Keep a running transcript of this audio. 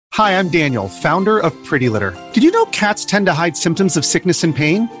Hi, I'm Daniel, founder of Pretty Litter. Did you know cats tend to hide symptoms of sickness and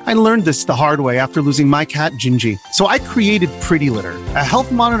pain? I learned this the hard way after losing my cat, Gingy. So I created Pretty Litter, a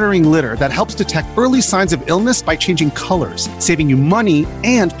health monitoring litter that helps detect early signs of illness by changing colors, saving you money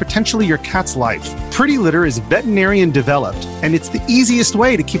and potentially your cat's life. Pretty Litter is veterinarian developed, and it's the easiest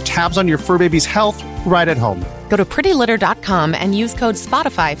way to keep tabs on your fur baby's health right at home. Go to prettylitter.com and use code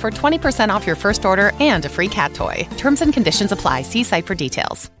SPOTIFY for 20% off your first order and a free cat toy. Terms and conditions apply. See site for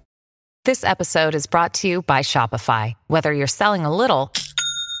details. This episode is brought to you by Shopify. Whether you're selling a little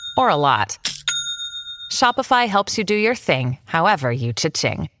or a lot, Shopify helps you do your thing, however you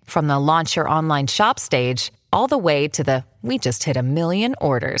cha-ching. From the launch your online shop stage, all the way to the we just hit 1 million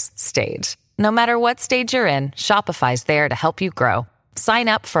orders stage. No matter what stage you're in, Shopify's there to help you grow. Sign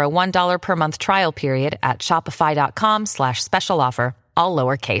up for a $1 per month trial period at shopify.com/special offer, all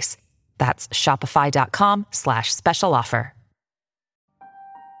lowercase. That's shopify.com/special offer.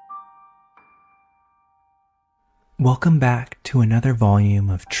 Welcome back to another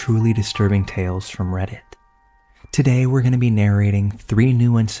volume of truly disturbing tales from Reddit. Today we're going to be narrating 3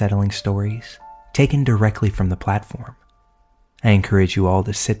 new unsettling stories taken directly from the platform. I encourage you all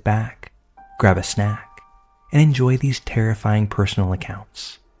to sit back, grab a snack, and enjoy these terrifying personal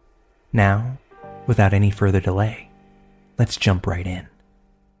accounts. Now, without any further delay, let's jump right in.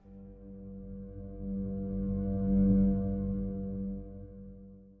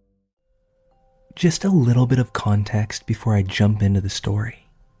 Just a little bit of context before I jump into the story.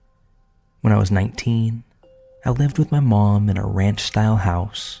 When I was 19, I lived with my mom in a ranch-style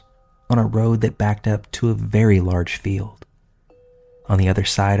house on a road that backed up to a very large field. On the other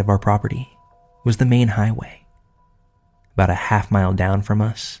side of our property was the main highway. About a half-mile down from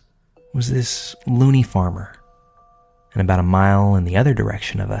us was this loony farmer, and about a mile in the other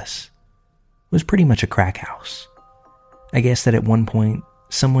direction of us was pretty much a crack house. I guess that at one point,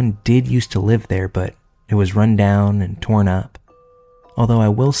 someone did used to live there, but it was run down and torn up. Although I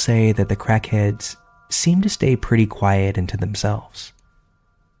will say that the crackheads seemed to stay pretty quiet and to themselves.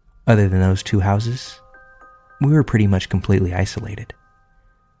 Other than those 2 houses, we were pretty much completely isolated.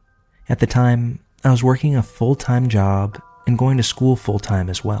 At the time, I was working a full-time job and going to school full-time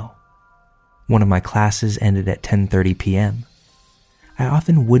as well. One of my classes ended at 10:30 p.m. I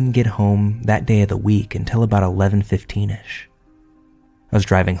often wouldn't get home that day of the week until about 11:15ish. I was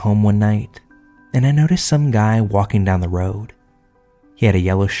driving home one night, and I noticed some guy walking down the road. He had a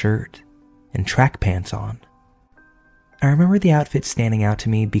yellow shirt and track pants on. I remember the outfit standing out to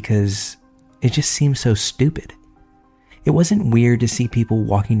me because it just seemed so stupid. It wasn't weird to see people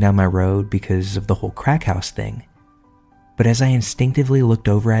walking down my road because of the whole crack house thing, but as I instinctively looked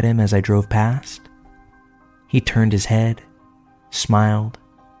over at him as I drove past, he turned his head, smiled,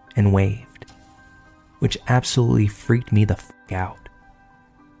 and waved, which absolutely freaked me the f*** out.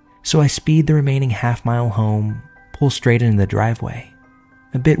 So I speed the remaining half-mile home, pull straight into the driveway,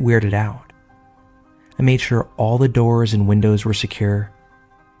 a bit weirded out. I made sure all the doors and windows were secure,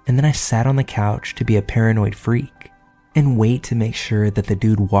 and then I sat on the couch to be a paranoid freak and wait to make sure that the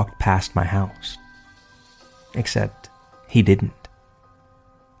dude walked past my house. Except he didn't.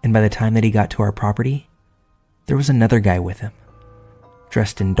 And by the time that he got to our property, there was another guy with him,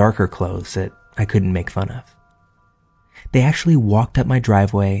 dressed in darker clothes that I couldn't make fun of. They actually walked up my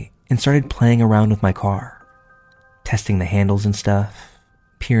driveway and started playing around with my car, testing the handles and stuff,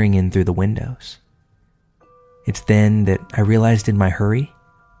 peering in through the windows. It's then that I realized in my hurry,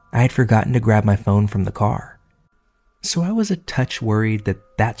 I had forgotten to grab my phone from the car. So I was a touch worried that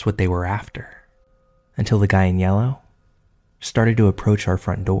that's what they were after, until the guy in yellow started to approach our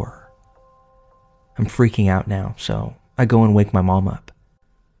front door. I'm freaking out now, so I go and wake my mom up.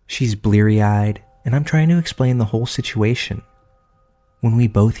 She's bleary-eyed, and I'm trying to explain the whole situation when we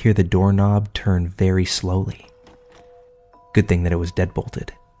both hear the doorknob turn very slowly. Good thing that it was deadbolted.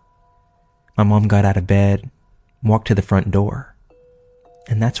 My mom got out of bed, walked to the front door,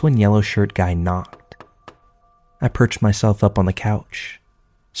 and that's when Yellow Shirt Guy knocked. I perched myself up on the couch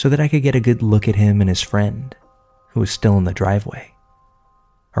so that I could get a good look at him and his friend, who was still in the driveway.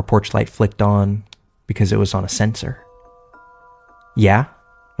 Our porch light flicked on because it was on a sensor. "Yeah?"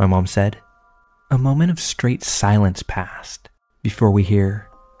 my mom said. A moment of straight silence passed before we hear,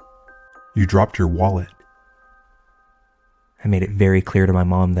 "You dropped your wallet." I made it very clear to my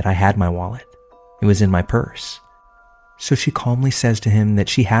mom that I had my wallet. It was in my purse. So she calmly says to him that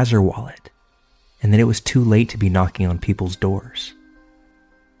she has her wallet and that it was too late to be knocking on people's doors.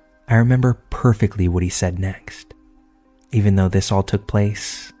 I remember perfectly what he said next, even though this all took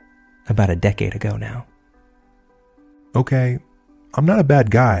place about a decade ago now. "Okay, I'm not a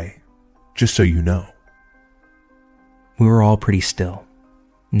bad guy, just so you know." We were all pretty still,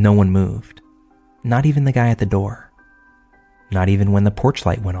 No one moved. Not even the guy at the door. Not even when the porch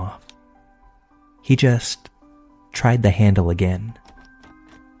light went off. He just tried the handle again.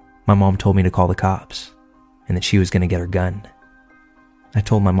 My mom told me to call the cops and that she was going to get her gun. I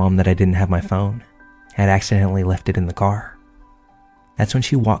told my mom that I didn't have my phone. I had accidentally left it in the car. That's when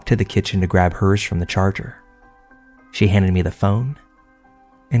she walked to the kitchen to grab hers from the charger. She handed me the phone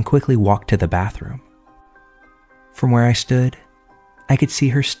and quickly walked to the bathroom. From where I stood, I could see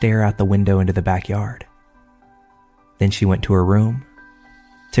her stare out the window into the backyard. Then she went to her room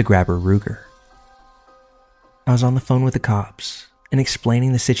to grab her Ruger. I was on the phone with the cops and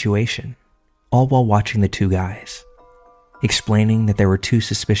explaining the situation, all while watching the two guys, explaining that there were two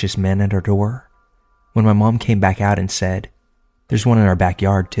suspicious men at our door, when my mom came back out and said, "There's one in our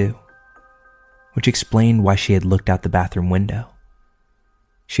backyard too," which explained why she had looked out the bathroom window.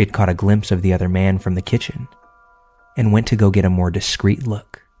 She had caught a glimpse of the other man from the kitchen and went to go get a more discreet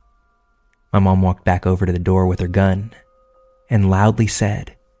look. My mom walked back over to the door with her gun and loudly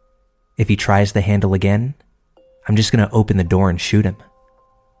said, "If he tries the handle again, I'm just going to open the door and shoot him."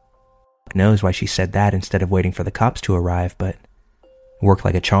 Who knows why she said that instead of waiting for the cops to arrive, but it worked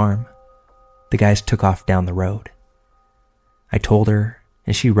like a charm. The guys took off down the road. I told her,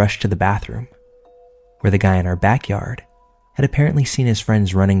 and she rushed to the bathroom, where the guy in our backyard had apparently seen his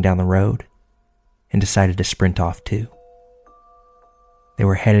friends running down the road and decided to sprint off too. They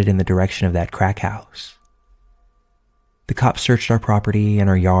were headed in the direction of that crack house. The cops searched our property and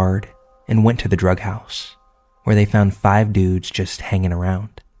our yard and went to the drug house, where they found 5 dudes just hanging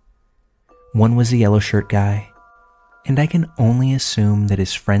around. One was a yellow shirt guy, and I can only assume that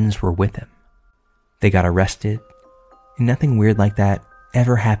his friends were with him. They got arrested, and nothing weird like that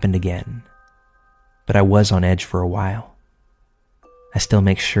ever happened again. But I was on edge for a while. I still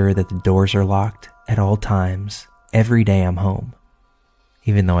make sure that the doors are locked at all times every day I'm home,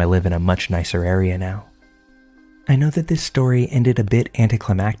 even though I live in a much nicer area now. I know that this story ended a bit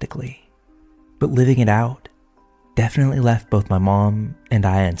anticlimactically, but living it out definitely left both my mom and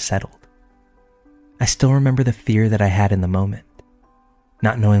I unsettled. I still remember the fear that I had in the moment,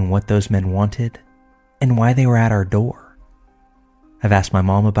 not knowing what those men wanted and why they were at our door. I've asked my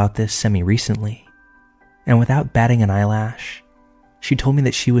mom about this semi-recently, and without batting an eyelash, she told me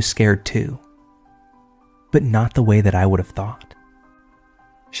that she was scared too, but not the way that I would have thought.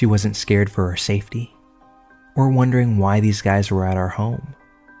 She wasn't scared for her safety or wondering why these guys were at our home.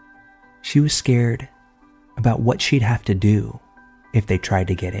 She was scared about what she'd have to do if they tried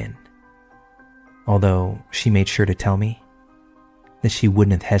to get in. Although she made sure to tell me that she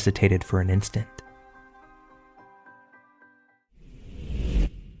wouldn't have hesitated for an instant.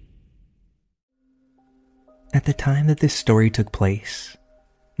 At the time that this story took place,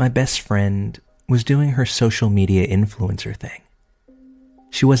 my best friend was doing her social media influencer thing.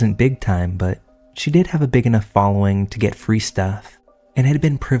 She wasn't big time, but she did have a big enough following to get free stuff and had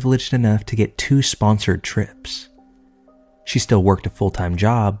been privileged enough to get 2 sponsored trips. She still worked a full-time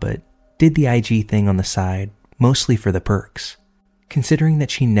job, but did the IG thing on the side mostly for the perks, considering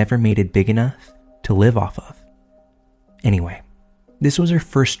that she never made it big enough to live off of. Anyway, this was her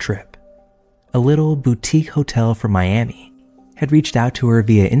first trip. A little boutique hotel from Miami had reached out to her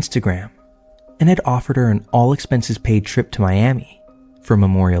via Instagram and had offered her an all-expenses-paid trip to Miami for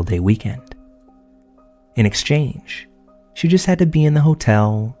Memorial Day weekend. In exchange, she just had to be in the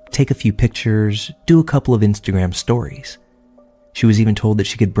hotel, take a few pictures, do a couple of Instagram stories. She was even told that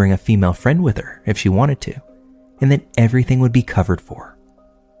she could bring a female friend with her if she wanted to, and that everything would be covered for.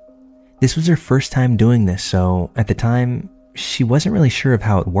 This was her first time doing this, so at the time, she wasn't really sure of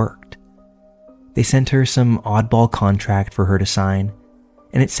how it worked. They sent her some oddball contract for her to sign,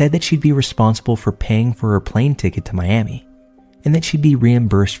 and it said that she'd be responsible for paying for her plane ticket to Miami, and that she'd be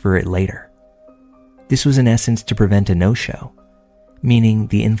reimbursed for it later. This was in essence to prevent a no-show, meaning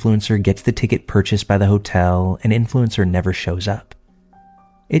the influencer gets the ticket purchased by the hotel and influencer never shows up.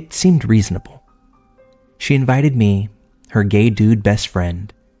 It seemed reasonable. She invited me, her gay dude best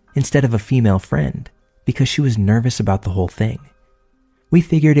friend, instead of a female friend because she was nervous about the whole thing. We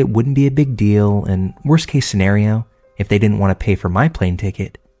figured it wouldn't be a big deal, and worst case scenario, if they didn't want to pay for my plane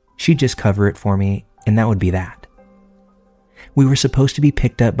ticket, she'd just cover it for me, and that would be that. We were supposed to be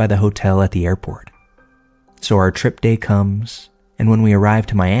picked up by the hotel at the airport. So our trip day comes, and when we arrive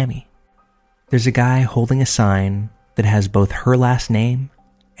to Miami, there's a guy holding a sign that has both her last name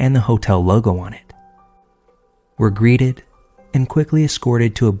and the hotel logo on it. We're greeted and quickly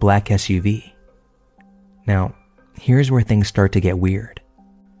escorted to a black SUV. Now, here's where things start to get weird.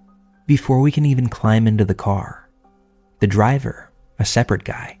 Before we can even climb into the car, the driver, a separate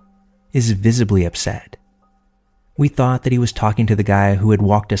guy, is visibly upset. We thought that he was talking to the guy who had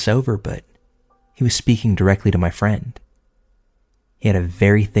walked us over, but he was speaking directly to my friend. He had a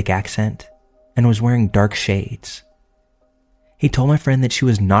very thick accent and was wearing dark shades. He told my friend that she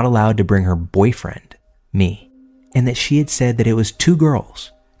was not allowed to bring her boyfriend, me, and that she had said that it was two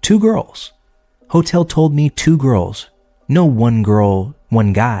girls. Hotel told me 2 girls. No one girl,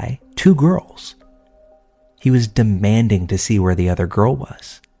 one guy, 2 girls. He was demanding to see where the other girl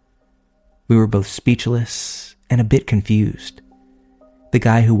was. We were both speechless and a bit confused. The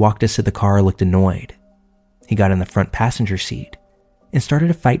guy who walked us to the car looked annoyed. He got in the front passenger seat and started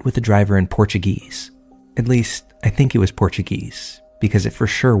a fight with the driver in Portuguese. At least, I think it was Portuguese, because it for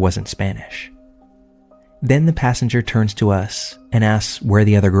sure wasn't Spanish. Then the passenger turns to us and asks where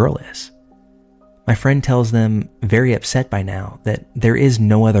the other girl is. My friend tells them, very upset by now, that there is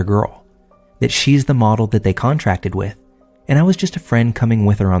no other girl, that she's the model that they contracted with, and I was just a friend coming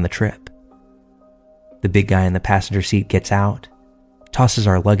with her on the trip. The big guy in the passenger seat gets out, tosses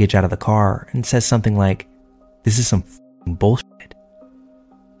our luggage out of the car, and says something like, "This is some f***ing bullshit."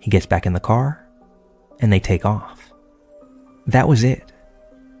 He gets back in the car, and they take off. That was it.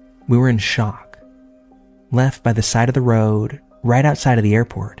 We were in shock, left by the side of the road, right outside of the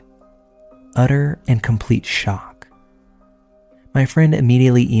airport. Utter and complete shock. My friend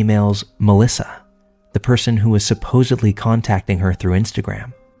immediately emails Melissa, the person who was supposedly contacting her through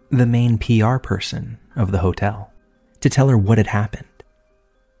Instagram, the main PR person of the hotel, to tell her what had happened.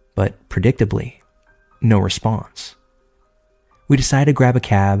 But predictably, no response. We decide to grab a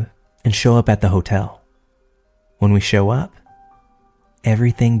cab and show up at the hotel. When we show up,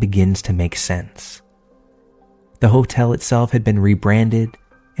 everything begins to make sense. The hotel itself had been rebranded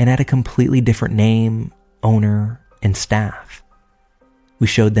and had a completely different name, owner, and staff. We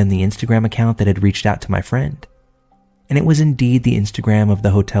showed them the Instagram account that had reached out to my friend, and it was indeed the Instagram of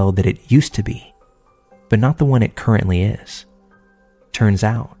the hotel that it used to be, but not the one it currently is. Turns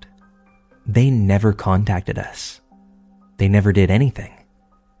out, they never contacted us. They never did anything.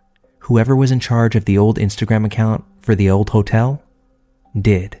 Whoever was in charge of the old Instagram account for the old hotel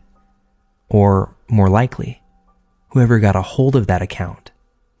did. Or, more likely, whoever got a hold of that account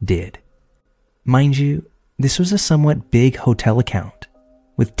did. Mind you, this was a somewhat big hotel account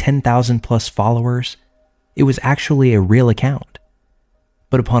with 10,000 plus followers. It was actually a real account.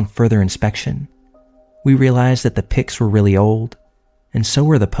 But upon further inspection, we realized that the pics were really old, and so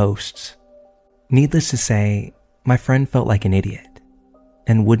were the posts. Needless to say, my friend felt like an idiot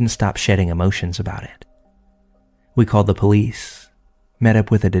and wouldn't stop shedding emotions about it. We called the police, met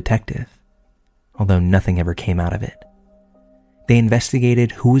up with a detective, although nothing ever came out of it. They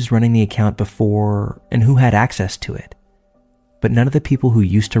investigated who was running the account before and who had access to it, but none of the people who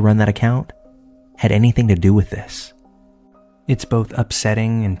used to run that account had anything to do with this. It's both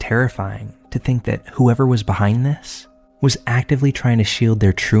upsetting and terrifying to think that whoever was behind this was actively trying to shield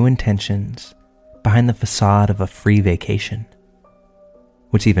their true intentions behind the facade of a free vacation.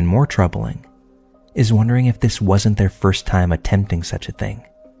 What's even more troubling is wondering if this wasn't their first time attempting such a thing.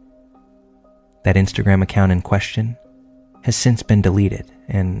 That Instagram account in question has since been deleted,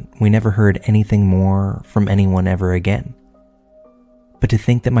 and we never heard anything more from anyone ever again. But to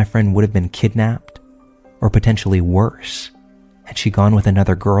think that my friend would have been kidnapped, or potentially worse, had she gone with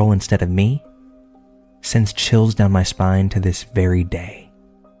another girl instead of me, sends chills down my spine to this very day.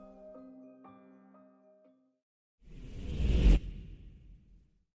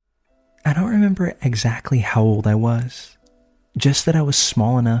 I don't remember exactly how old I was, just that I was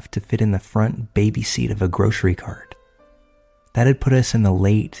small enough to fit in the front baby seat of a grocery cart. That had put us in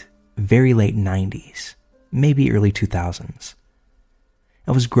the very late 90s, maybe early 2000s.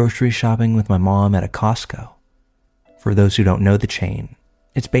 I was grocery shopping with my mom at a Costco. For those who don't know the chain,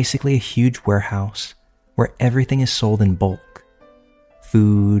 it's basically a huge warehouse where everything is sold in bulk.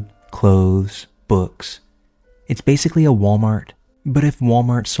 Food, clothes, books. It's basically a Walmart, but if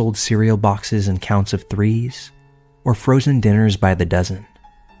Walmart sold cereal boxes in counts of 3s, or frozen dinners by the dozen.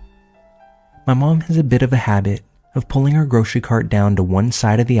 My mom has a bit of a habit of pulling her grocery cart down to one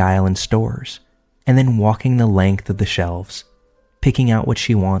side of the aisle in stores, and then walking the length of the shelves, picking out what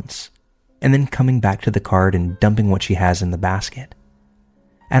she wants, and then coming back to the cart and dumping what she has in the basket.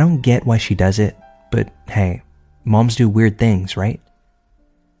 I don't get why she does it, but hey, moms do weird things, right?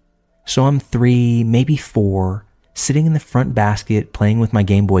 So I'm 3, maybe 4, sitting in the front basket playing with my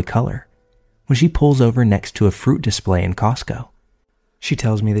Game Boy Color, when she pulls over next to a fruit display in Costco. She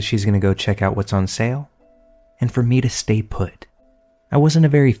tells me that she's going to go check out what's on sale, and for me to stay put. I wasn't a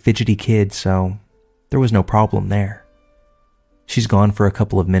very fidgety kid, so there was no problem there. She's gone for a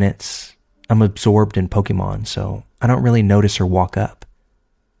couple of minutes. I'm absorbed in Pokemon, so I don't really notice her walk up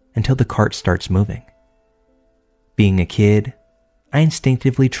until the cart starts moving. Being a kid, I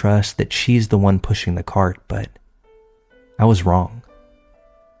instinctively trust that she's the one pushing the cart, but I was wrong.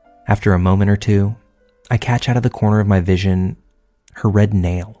 After a moment or two, I catch out of the corner of my vision her red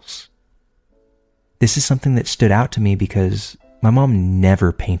nails. This is something that stood out to me because my mom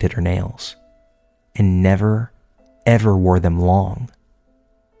never painted her nails and never, ever wore them long,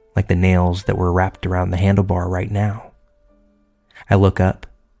 like the nails that were wrapped around the handlebar right now. I look up.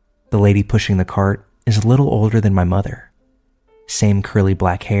 The lady pushing the cart is a little older than my mother. Same curly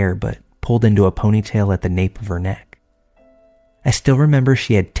black hair, but pulled into a ponytail at the nape of her neck. I still remember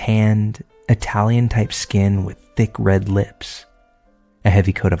she had tanned, Italian-type skin with thick red lips, a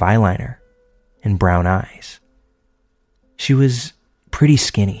heavy coat of eyeliner, and brown eyes. She was pretty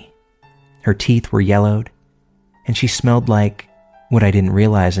skinny. Her teeth were yellowed, and she smelled like what I didn't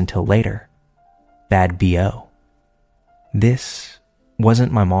realize until later, bad BO. This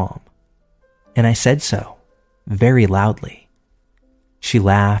wasn't my mom, and I said so, very loudly. She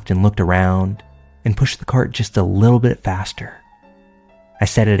laughed and looked around and pushed the cart just a little bit faster. I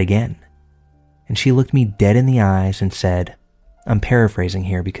said it again, and she looked me dead in the eyes and said, I'm paraphrasing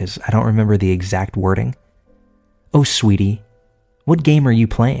here because I don't remember the exact wording, "Oh, sweetie, what game are you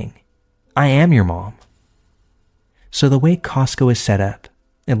playing? I am your mom." So the way Costco is set up,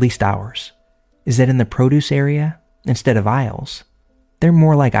 at least ours, is that in the produce area, instead of aisles, they're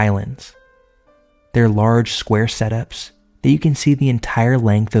more like islands. They're large square setups that you can see the entire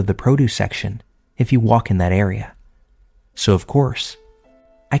length of the produce section if you walk in that area. So of course,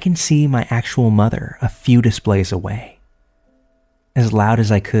 I can see my actual mother a few displays away. As loud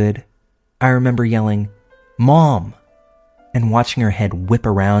as I could, I remember yelling, "Mom!" and watching her head whip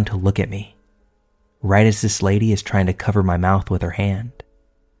around to look at me, right as this lady is trying to cover my mouth with her hand.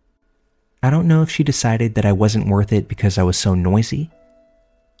 I don't know if she decided that I wasn't worth it because I was so noisy,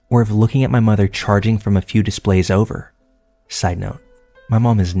 or if looking at my mother charging from a few displays over. Side note, my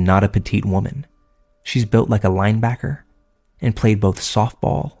mom is not a petite woman. She's built like a linebacker and played both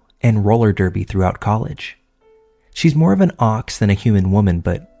softball and roller derby throughout college. She's more of an ox than a human woman,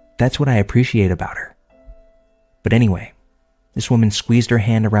 but that's what I appreciate about her. But anyway, this woman squeezed her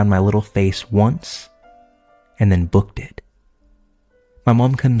hand around my little face once and then booked it. My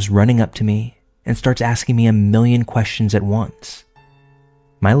mom comes running up to me and starts asking me a million questions at once.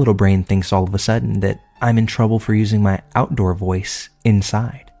 My little brain thinks all of a sudden that I'm in trouble for using my outdoor voice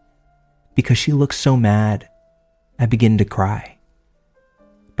inside. Because she looks so mad, I begin to cry.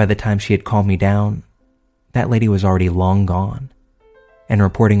 By the time she had calmed me down, that lady was already long gone, and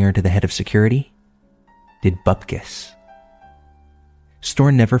reporting her to the head of security did bupkis.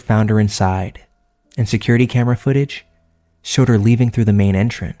 Store never found her inside, and security camera footage showed her leaving through the main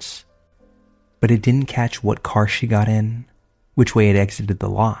entrance, but it didn't catch what car she got in, which way it exited the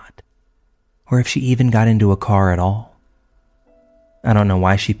lot, or if she even got into a car at all. I don't know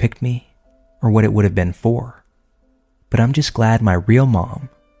why she picked me, or what it would have been for, but I'm just glad my real mom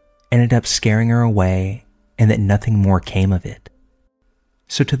ended up scaring her away and that nothing more came of it.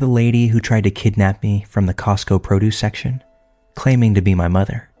 So to the lady who tried to kidnap me from the Costco produce section, claiming to be my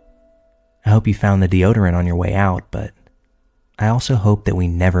mother, I hope you found the deodorant on your way out, but I also hope that we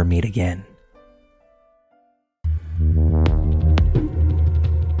never meet again.